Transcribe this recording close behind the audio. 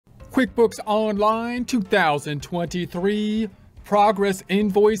QuickBooks Online 2023, Progress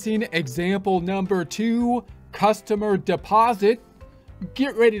Invoicing Example number 2, Customer Deposit.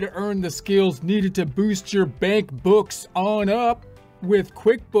 Get ready to earn the skills needed to boost your bank books on up with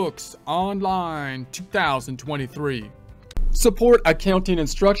QuickBooks Online 2023. Support accounting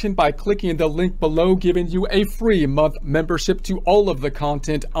instruction by clicking the link below, giving you a free month membership to all of the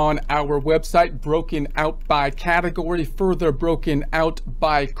content on our website, broken out by category, further broken out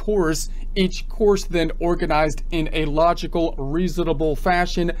by course. Each course then organized in a logical, reasonable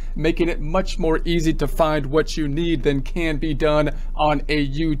fashion, making it much more easy to find what you need than can be done on a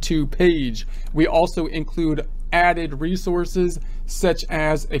YouTube page. We also include added resources such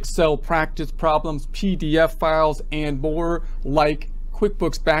as Excel practice problems, PDF files, and more, like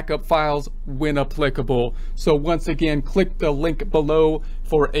QuickBooks backup files when applicable. So once again, click the link below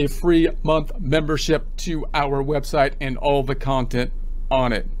for a free month membership to our website and all the content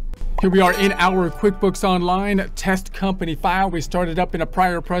on it. Here we are in our QuickBooks Online test company file. We started up in a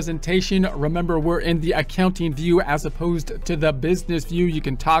prior presentation. Remember, we're in the accounting view as opposed to the business view. You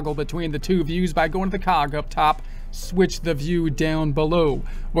can toggle between the two views by going to the cog up top, switch the view down below.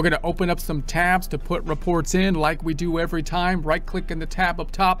 We're going to open up some tabs to put reports in like we do every time. Right click in the tab up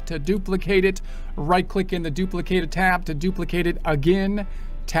top to duplicate it. Right click in the duplicated tab to duplicate it again.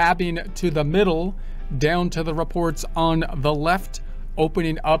 Tabbing to the middle, down to the reports on the left.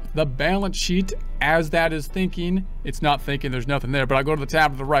 Opening up the balance sheet as that is thinking. It's not thinking, there's nothing there, but I go to the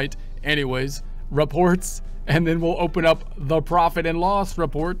tab to the right anyways. Reports, and then we'll open up the profit and loss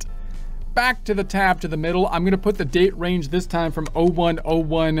report. Back to the tab to the middle. I'm going to put the date range this time from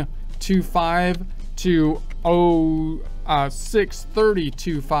 01/01/25 to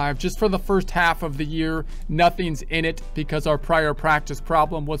 06/30/25, just for the first half of the year. Nothing's in it because our prior practice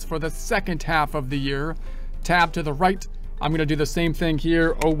problem was for the second half of the year. Tab to the right, I'm going to do the same thing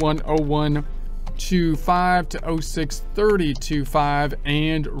here, 01/01/25 to 06/30/25,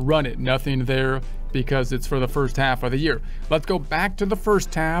 and run it. Nothing there because it's for the first half of the year. Let's go back to the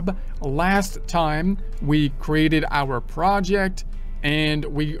first tab. Last time we created our project, and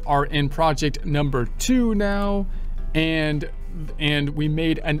we are in project number 2 now, and we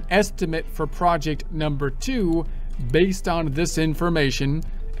made an estimate for project number 2 based on this information.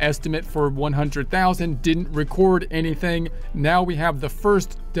 Estimate for 100,000, didn't record anything. Now we have the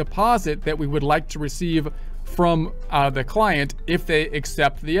first deposit that we would like to receive from the client if they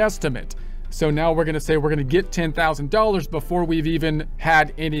accept the estimate. So now we're going to say we're going to get $10,000 before we've even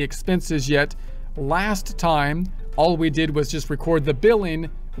had any expenses yet. Last time, all we did was just record the billing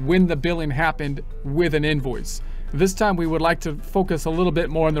when the billing happened with an invoice. This time we would like to focus a little bit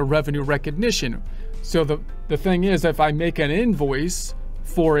more on the revenue recognition. So the thing is, if I make an invoice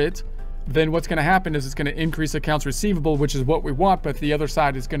for it, then what's going to happen is it's going to increase accounts receivable, which is what we want, but the other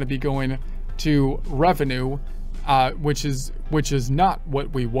side is going to be going to revenue, which is not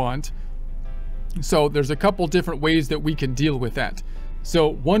what we want. So there's a couple different ways that we can deal with that.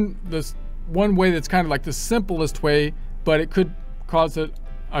 So one way that's kind of like the simplest way, but it could cause a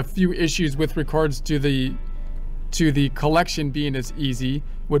few issues with regards to the collection being as easy,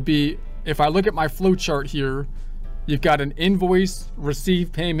 would be if I look at my flow chart here. You've got an invoice,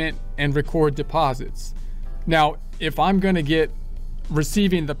 receive payment, and record deposits. Now, if I'm going to get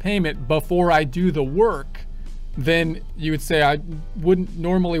receiving the payment before I do the work, then you would say I wouldn't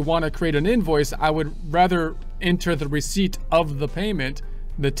normally want to create an invoice. I would rather enter the receipt of the payment,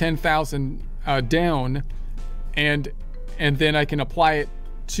 the 10,000 down, and then I can apply it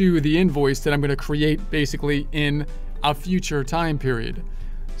to the invoice that I'm going to create basically in a future time period.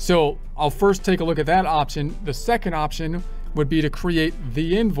 So I'll first take a look at that option. The second option would be to create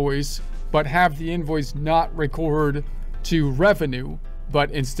the invoice, but have the invoice not record to revenue, but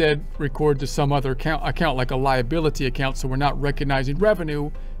instead record to some other account like a liability account, so we're not recognizing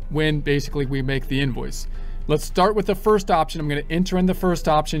revenue when basically we make the invoice. Let's start with the first option. I'm going to enter in the first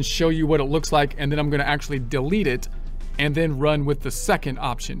option, show you what it looks like, and then I'm going to actually delete it and then run with the second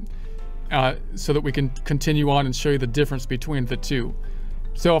option so that we can continue on and show you the difference between the two.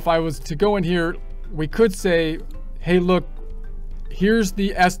 So if I was to go in here, we could say, hey, look, here's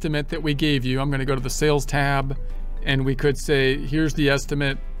the estimate that we gave you. I'm going to go to the sales tab, and we could say, here's the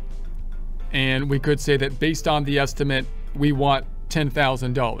estimate. And we could say that based on the estimate, we want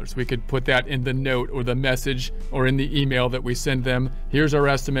 $10,000. We could put that in the note or the message or in the email that we send them. Here's our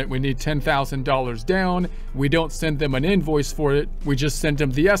estimate. We need $10,000 down. We don't send them an invoice for it. We just send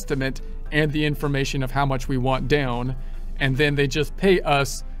them the estimate and the information of how much we want down. And then they just pay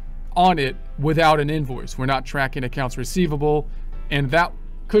us on it without an invoice. We're not tracking accounts receivable, and that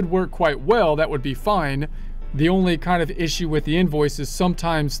could work quite well. That would be fine. The only kind of issue with the invoice is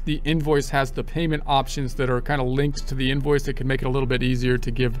sometimes the invoice has the payment options that are kind of linked to the invoice that can make it a little bit easier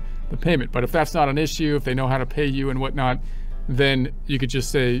to give the payment. But if that's not an issue, if they know how to pay you and whatnot, then you could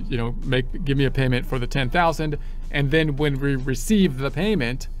just say, you know, give me a payment for the 10,000. And then when we receive the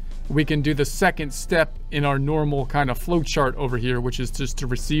payment, we can do the second step in our normal kind of flow chart over here, which is just to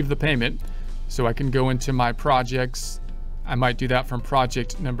receive the payment. So I can go into my projects. I might do that from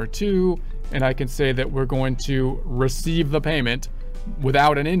project number 2, and I can say that we're going to receive the payment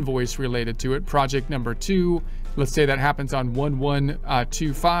without an invoice related to it. Project number 2, let's say that happens on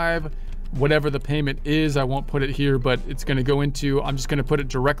 1125. Whatever the payment is, I won't put it here, but it's going to go into, I'm just going to put it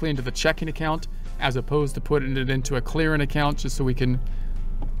directly into the checking account as opposed to putting it into a clearing account, just so we can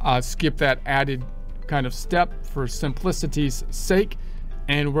skip that added kind of step for simplicity's sake.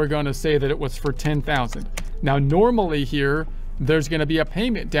 And we're going to say that it was for 10,000. Now, normally here, there's going to be a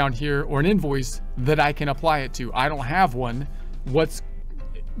payment down here or an invoice that I can apply it to. I don't have one. What's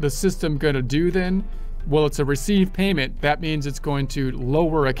the system going to do then? Well, it's a received payment. That means it's going to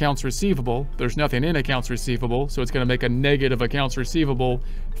lower accounts receivable. There's nothing in accounts receivable, so it's going to make a negative accounts receivable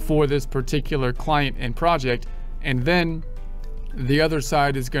for this particular client and project. And then the other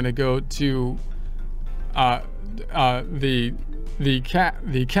side is going to go to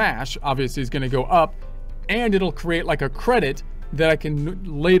the cash obviously is going to go up, and it'll create like a credit that I can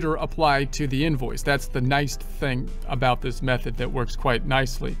later apply to the invoice. That's the nice thing about this method that works quite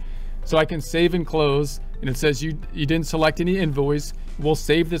nicely. So I can save and close, and it says you didn't select any invoice. We'll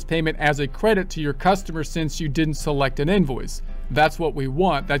save this payment as a credit to your customer since you didn't select an invoice. That's what we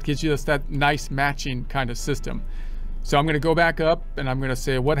want. That gives you that nice matching kind of system. So I'm going to go back up, and I'm going to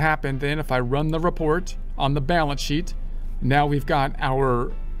say what happened then if I run the report on the balance sheet. Now we've got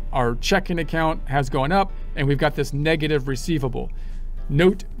our checking account has gone up, and we've got this negative receivable.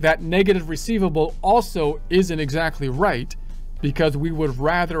 Note that negative receivable also isn't exactly right, because we would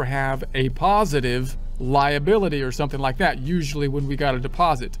rather have a positive liability or something like that usually when we got a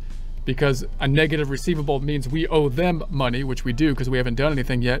deposit, because a negative receivable means we owe them money, which we do because we haven't done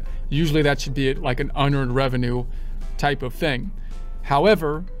anything yet. Usually that should be like an unearned revenue type of thing.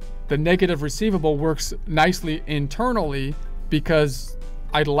 However, the negative receivable works nicely internally because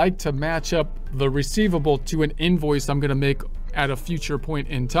I'd like to match up the receivable to an invoice I'm going to make at a future point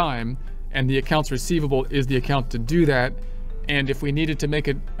in time, and the accounts receivable is the account to do that. And if we needed to make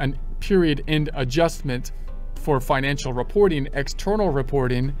a period end adjustment for financial reporting, external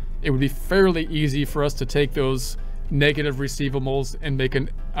reporting, it would be fairly easy for us to take those negative receivables and make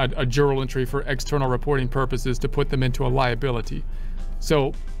a journal entry for external reporting purposes to put them into a liability.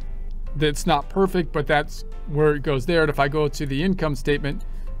 So that's not perfect, but that's where it goes there. And if I go to the income statement,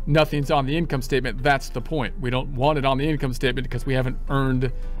 nothing's on the income statement. That's the point. We don't want it on the income statement because we haven't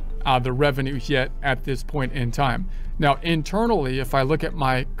earned the revenue yet at this point in time. Now, internally, if I look at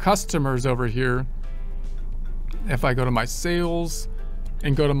my customers over here, if I go to my sales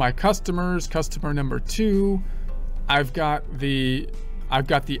and go to my customers, customer number 2, I've got the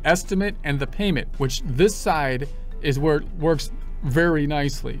estimate and the payment, which this side is where it works very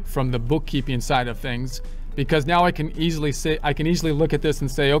nicely from the bookkeeping side of things, because now I can easily look at this and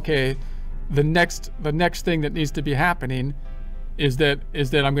say, okay, the next thing that needs to be happening is that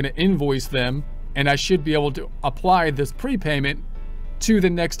I'm going to invoice them, and I should be able to apply this prepayment to the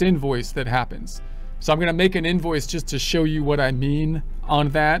next invoice that happens. So I'm going to make an invoice just to show you what I mean on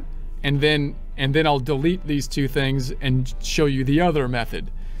that, and then I'll delete these two things and show you the other method.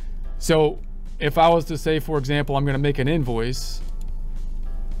 So if I was to say, for example, I'm going to make an invoice,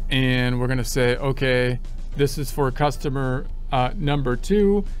 and we're going to say, okay, this is for customer number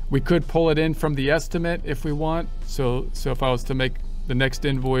 2. We could pull it in from the estimate if we want. So if I was to make the next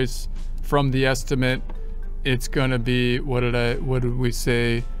invoice from the estimate, it's going to be, what did we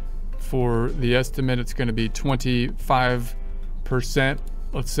say for the estimate? It's going to be 25%.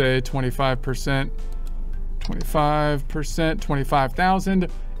 Let's say 25%, 25,000,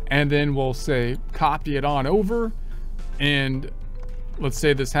 and then we'll say copy it on over, and let's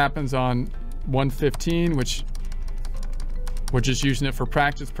say this happens on 115, which we're just using it for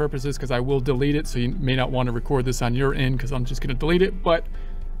practice purposes because I will delete it, so you may not want to record this on your end because I'm just going to delete it. But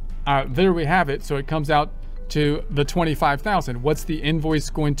there we have it. So it comes out to the 25,000. What's the invoice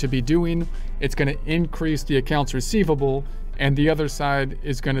going to be doing? It's going to increase the accounts receivable, and the other side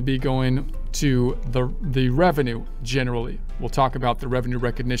is going to be going to the revenue generally. We'll talk about the revenue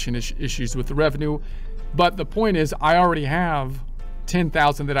recognition issues with the revenue, but the point is I already have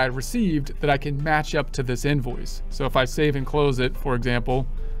 10,000 that I received that I can match up to this invoice. So if I save and close it, for example,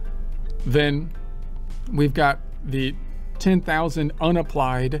 then we've got the 10,000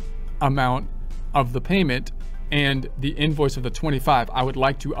 unapplied amount of the payment and the invoice of the 25, I would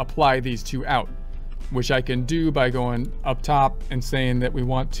like to apply these two out, which I can do by going up top and saying that we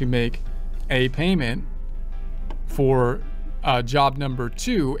want to make a payment for job number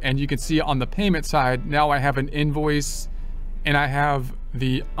 2. And you can see on the payment side, now I have an invoice and I have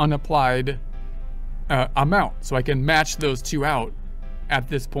the unapplied amount. So I can match those two out at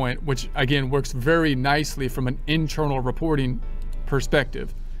this point, which again works very nicely from an internal reporting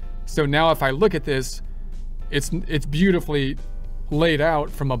perspective. So now if I look at this, it's beautifully laid out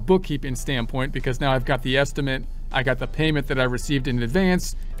from a bookkeeping standpoint, because now I've got the estimate, I got the payment that I received in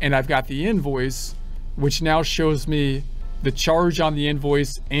advance, and I've got the invoice, which now shows me the charge on the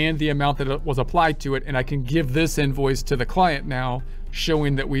invoice and the amount that was applied to it. And I can give this invoice to the client now,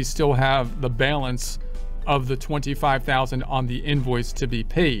 showing that we still have the balance of the $25,000 on the invoice to be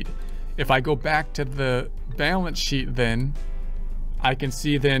paid. If I go back to the balance sheet, then I can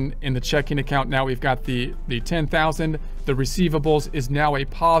see then in the checking account, now we've got the 10,000. The receivables is now a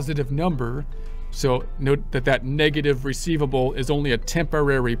positive number. So note that that negative receivable is only a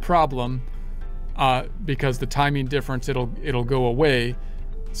temporary problem because the timing difference, it'll go away.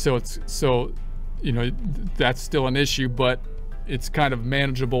 So you know, that's still an issue, but it's kind of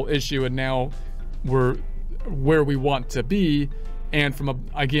manageable issue. And now we're where we want to be. And from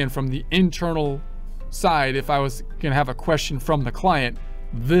the internal side, if I was gonna have a question from the client,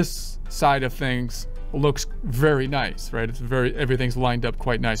 this side of things looks very nice, right? Everything's lined up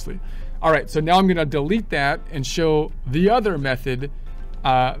quite nicely. All right, so now I'm gonna delete that and show the other method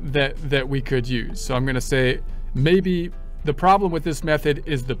that we could use. So I'm gonna say, maybe the problem with this method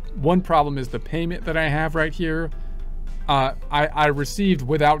is the payment that I have right here. I received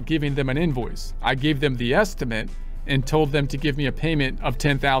without giving them an invoice. I gave them the estimate and told them to give me a payment of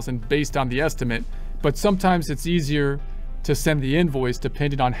 10,000 based on the estimate. But sometimes it's easier to send the invoice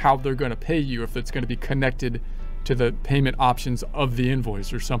depending on how they're going to pay you, if it's going to be connected to the payment options of the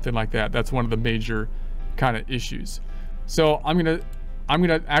invoice or something like that. That's one of the major kind of issues. So I'm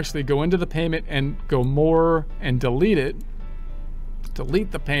gonna actually go into the payment and go more and delete it,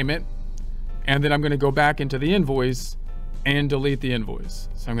 delete the payment, and then I'm going to go back into the invoice and delete the invoice.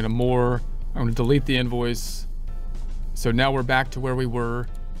 So I'm going to delete the invoice. So now we're back to where we were.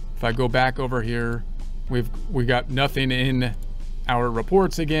 If I go back over here, we got nothing in our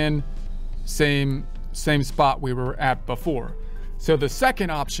reports again. Same spot we were at before. So the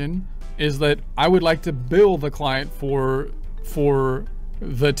second option is that I would like to bill the client for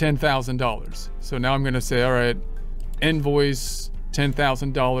the $10,000. So now I'm going to say, all right, invoice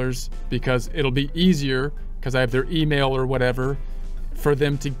 $10,000, because it'll be easier because I have their email or whatever for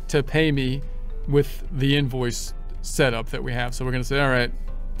them to pay me with the invoice setup that we have. So we're going to say, all right,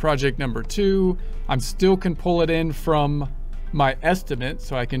 project number 2, I'm still can pull it in from my estimate,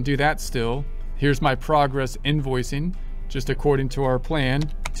 so I can do that still. Here's my progress invoicing, just according to our plan,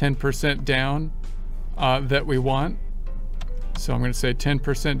 10% down that we want. So I'm going to say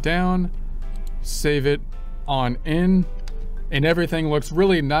 10% down, save it on in, and everything looks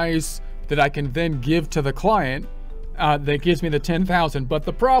really nice that I can then give to the client that gives me the 10,000. But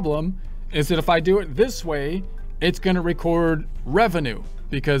the problem is that if I do it this way, it's going to record revenue,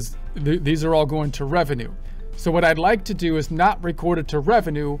 because these are all going to revenue. So what I'd like to do is not record it to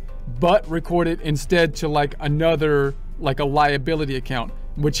revenue, but record it instead to like another, like a liability account,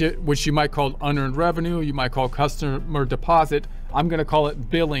 which you might call unearned revenue, you might call customer deposit. I'm going to call it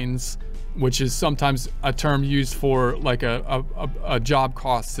billings, which is sometimes a term used for like a job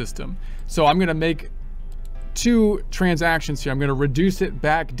cost system. So I'm going to make 2 transactions here. I'm going to reduce it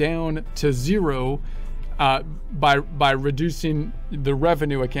back down to 0 by reducing the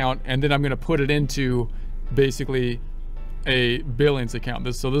revenue account, and then I'm going to put it into basically a billings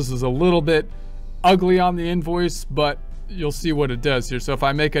account. So this is a little bit ugly on the invoice, but you'll see what it does here. So if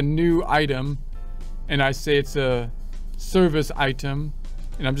I make a new item and I say it's a service item,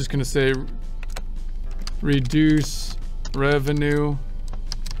 and I'm just going to say reduce revenue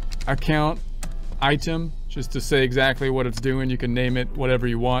account item, just to say exactly what it's doing. You can name it whatever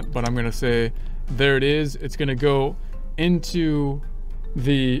you want, but I'm going to say there it is. It's going to go into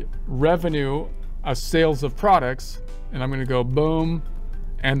the revenue of sales of products, and I'm going to go boom,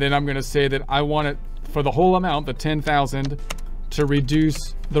 and then I'm going to say that I want it for the whole amount, the 10,000, to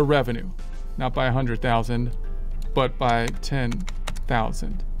reduce the revenue, not by 100,000, but by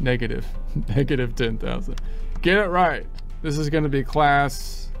 10,000, negative 10,000. Get it right. This is going to be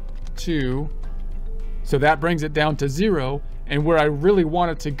class 2. So that brings it down to 0. And where I really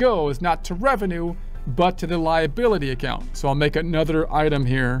want it to go is not to revenue, but to the liability account. So I'll make another item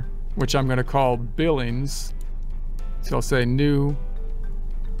here, which I'm going to call billings. So I'll say new,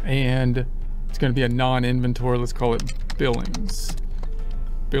 and It's going to be a non-inventory. Let's call it billings.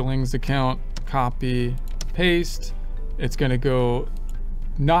 Billings account, copy, paste. It's going to go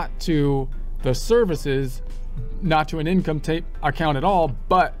not to the services, not to an income account at all,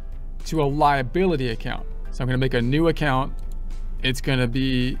 but to a liability account. So I'm going to make a new account. It's going to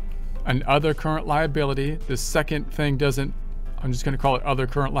be an other current liability. The second thing doesn't, I'm just going to call it other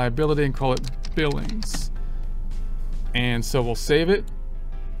current liability and call it billings. And so we'll save it.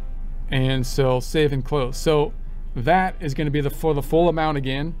 And so save and close. So that is going to be for the full amount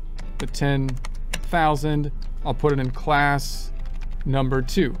again, the 10,000. I'll put it in class number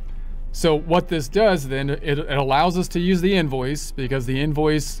 2. So what this does then, it allows us to use the invoice, because the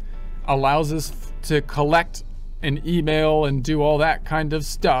invoice allows us to collect an email and do all that kind of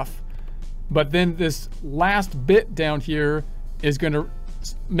stuff. But then this last bit down here is going to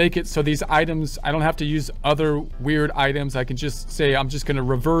make it so these items, I don't have to use other weird items. I can just say I'm just going to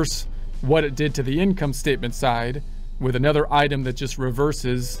reverse what it did to the income statement side with another item that just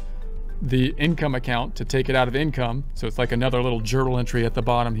reverses the income account to take it out of income. So it's like another little journal entry at the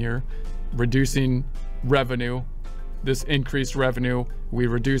bottom here, reducing revenue. This increased revenue, we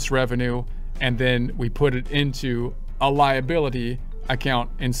reduce revenue, and then we put it into a liability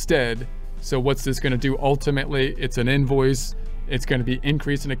account instead. So what's this going to do? Ultimately, it's an invoice. It's going to be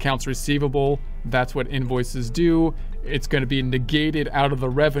increase in accounts receivable. That's what invoices do. It's going to be negated out of the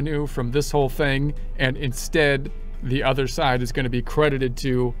revenue from this whole thing, and instead the other side is going to be credited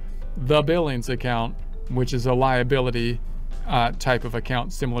to the billings account, which is a liability type of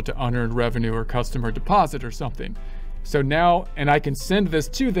account similar to unearned revenue or customer deposit or something. So now, and I can send this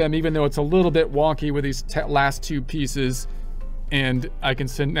to them even though it's a little bit wonky with these last two pieces, and I can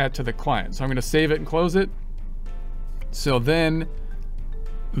send that to the client. So I'm going to save it and close it. So then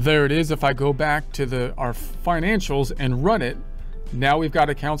there it is. If I go back to our financials and run it, now we've got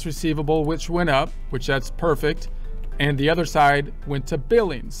accounts receivable, which went up, which that's perfect. And the other side went to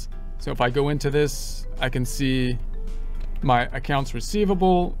billings. So if I go into this, I can see my accounts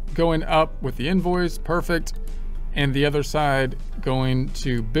receivable going up with the invoice, perfect. And the other side going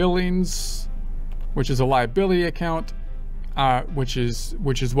to billings, which is a liability account, which is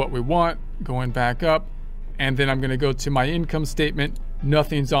what we want, going back up. And then I'm going to go to my income statement.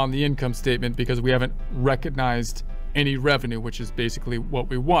 Nothing's on the income statement because we haven't recognized any revenue, which is basically what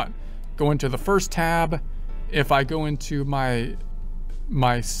we want. Go into the first tab. If I go into my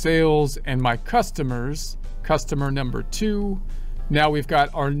sales and my customers, customer number 2, now we've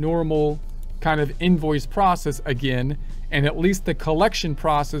got our normal kind of invoice process again, and at least the collection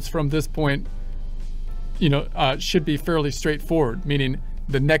process from this point, should be fairly straightforward, meaning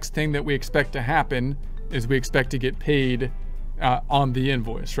the next thing that we expect to happen is we expect to get paid on the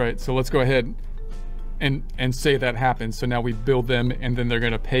invoice, right? So let's go ahead and say that happens. So now we bill them and then they're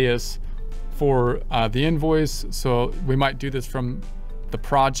going to pay us for the invoice. So we might do this from the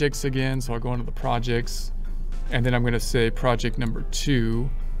projects again. So I'll go into the projects and then I'm going to say project number 2.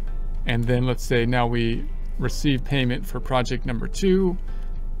 And then let's say now we receive payment for project number 2.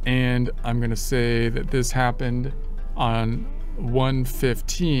 And I'm going to say that this happened on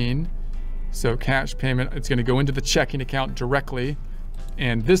 1/15. So cash payment, it's going to go into the checking account directly.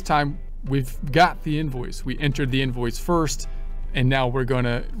 And this time we've got the invoice. We entered the invoice first, and now we're going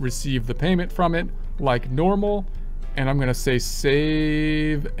to receive the payment from it like normal. And I'm going to say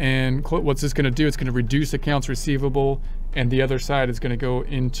save, and what's this going to do? It's going to reduce accounts receivable, and the other side is going to go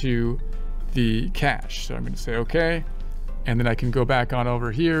into the cash. So I'm going to say okay. And then I can go back on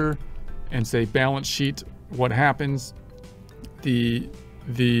over here and say balance sheet. What happens? The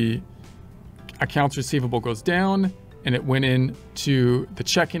accounts receivable goes down and it went into the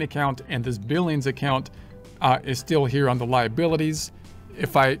checking account, and this billings account is still here on the liabilities.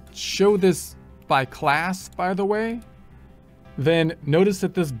 If I show this by class, by the way, then notice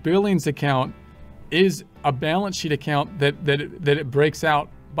that this billings account is a balance sheet account that it breaks out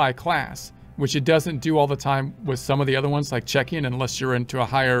by class, which it doesn't do all the time with some of the other ones like checking, unless you're into a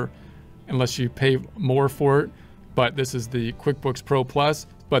higher, unless you pay more for it. But this is the QuickBooks Pro Plus.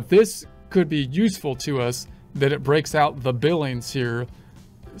 But this could be useful to us, that it breaks out the billings here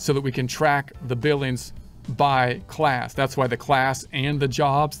so that we can track the billings by class. That's why the class and the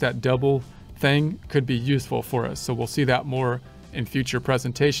jobs, that double thing, could be useful for us. So we'll see that more in future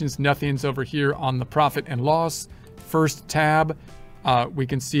presentations. Nothing's over here on the profit and loss. First tab, we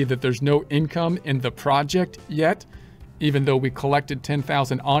can see that there's no income in the project yet, even though we collected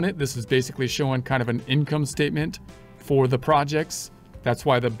 10,000 on it. This is basically showing kind of an income statement for the projects. That's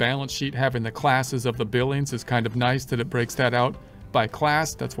why the balance sheet having the classes of the billings is kind of nice, that it breaks that out by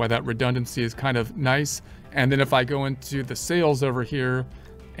class. That's why that redundancy is kind of nice. And then if I go into the sales over here,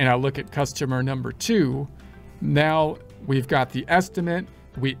 and I look at customer number 2, now we've got the estimate,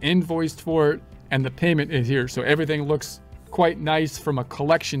 we invoiced for it, and the payment is here. So everything looks quite nice from a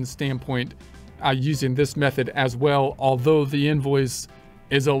collection standpoint using this method as well, although the invoice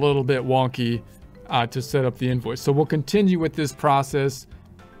is a little bit wonky to set up the invoice. So we'll continue with this process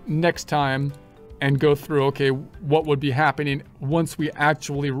next time and go through, okay, what would be happening once we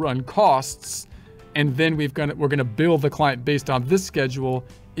actually run costs, and then we're gonna bill the client based on this schedule,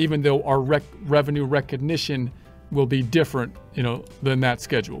 even though our revenue recognition will be different, than that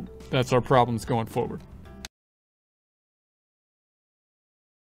schedule. That's our problems going forward.